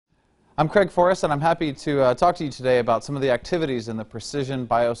I'm Craig Forrest, and I'm happy to talk to you today about some of the activities in the Precision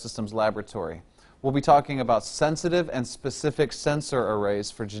Biosystems Laboratory. We'll be talking about sensitive and specific sensor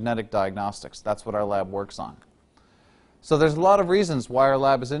arrays for genetic diagnostics. That's what our lab works on. So there's a lot of reasons why our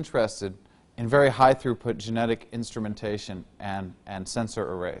lab is interested in very high throughput genetic instrumentation and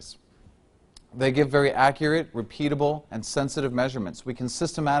sensor arrays. They give very accurate, repeatable, and sensitive measurements. We can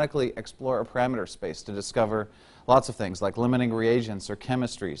systematically explore a parameter space to discover lots of things like limiting reagents or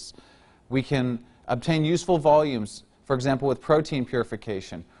chemistries. We can obtain useful volumes, for example, with protein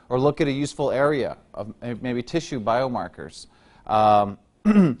purification, or look at a useful area of maybe tissue biomarkers.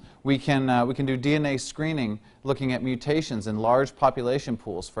 We can do DNA screening looking at mutations in large population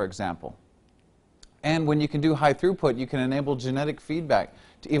pools, for example. And when you can do high throughput, you can enable genetic feedback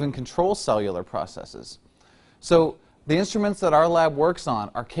to even control cellular processes. So the instruments that our lab works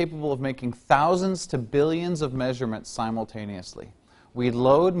on are capable of making thousands to billions of measurements simultaneously. We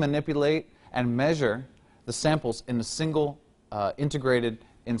load, manipulate, and measure the samples in a single integrated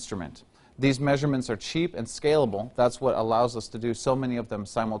instrument. These measurements are cheap and scalable. That's what allows us to do so many of them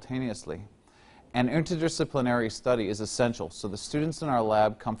simultaneously. And interdisciplinary study is essential. So the students in our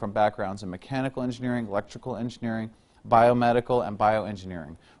lab come from backgrounds in mechanical engineering, electrical engineering, biomedical, and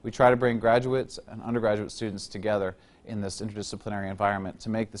bioengineering. We try to bring graduates and undergraduate students together in this interdisciplinary environment to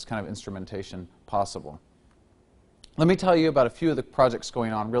make this kind of instrumentation possible. Let me tell you about a few of the projects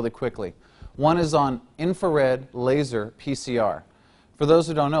going on really quickly. One is on infrared laser PCR. For those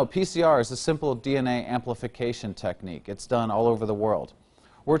who don't know, PCR is a simple DNA amplification technique. It's done all over the world.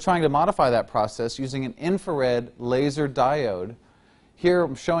 We're trying to modify that process using an infrared laser diode. Here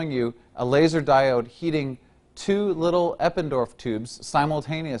I'm showing you a laser diode heating two little Eppendorf tubes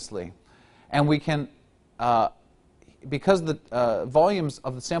simultaneously. And we can, because the volumes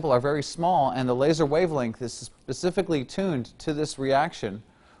of the sample are very small and the laser wavelength is specifically tuned to this reaction,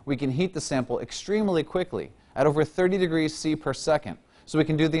 we can heat the sample extremely quickly at over 30 degrees C per second. So we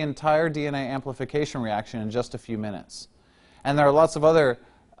can do the entire DNA amplification reaction in just a few minutes. And there are lots of other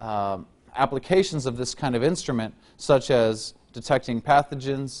applications of this kind of instrument, such as detecting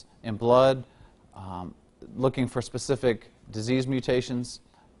pathogens in blood, looking for specific disease mutations,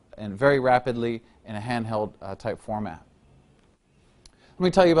 and very rapidly in a handheld type format. Let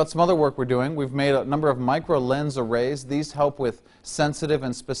me tell you about some other work we're doing. We've made a number of micro lens arrays. These help with sensitive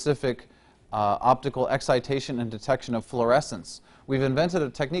and specific optical excitation and detection of fluorescence. We've invented a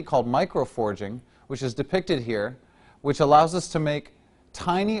technique called microforging, which is depicted here, which allows us to make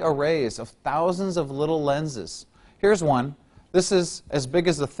tiny arrays of thousands of little lenses. Here's one. This is as big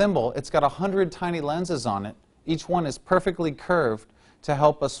as a thimble. It's got 100 tiny lenses on it. Each one is perfectly curved to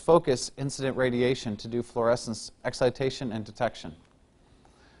help us focus incident radiation to do fluorescence excitation and detection.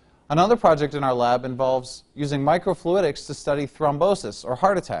 Another project in our lab involves using microfluidics to study thrombosis, or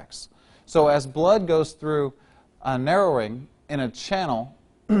heart attacks. So as blood goes through a narrowing in a channel,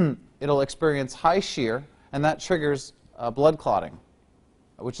 it'll experience high shear, and that triggers blood clotting,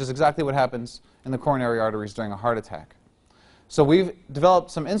 which is exactly what happens in the coronary arteries during a heart attack. So we've developed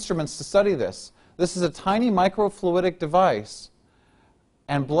some instruments to study this. This is a tiny microfluidic device,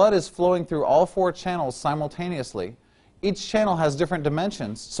 and blood is flowing through all four channels simultaneously. Each channel has different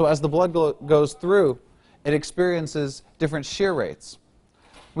dimensions, so as the blood goes through, it experiences different shear rates.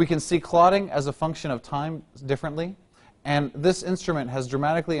 We can see clotting as a function of time differently, and this instrument has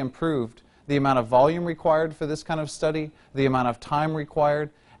dramatically improved the amount of volume required for this kind of study, the amount of time required,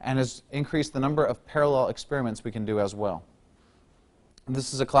 and has increased the number of parallel experiments we can do as well. And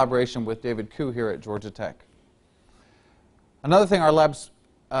this is a collaboration with David Koo here at Georgia Tech. Another thing our lab's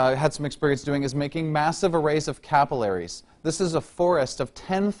had some experience doing is making massive arrays of capillaries. This is a forest of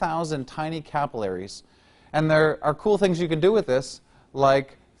 10,000 tiny capillaries. And there are cool things you can do with this,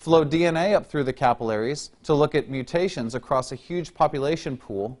 like flow DNA up through the capillaries to look at mutations across a huge population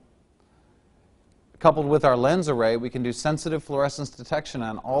pool. Coupled with our lens array, we can do sensitive fluorescence detection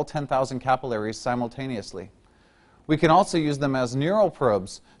on all 10,000 capillaries simultaneously. We can also use them as neural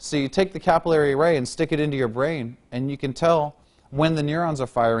probes. So you take the capillary array and stick it into your brain, and you can tell when the neurons are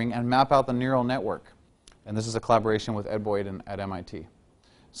firing and map out the neural network. And this is a collaboration with Ed Boyd at MIT.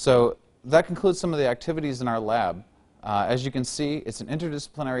 So that concludes some of the activities in our lab. As you can see, it's an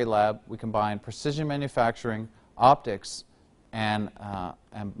interdisciplinary lab. We combine precision manufacturing, optics, and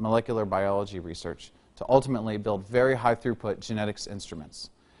molecular biology research to ultimately build very high throughput genetics instruments.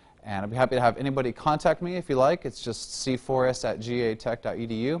 And I'd be happy to have anybody contact me if you like. It's just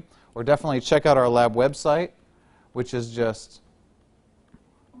cforrest@gatech.edu. Or definitely check out our lab website, which is just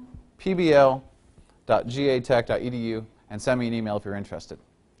pbl.gatech.edu, and send me an email if you're interested.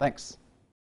 Thanks.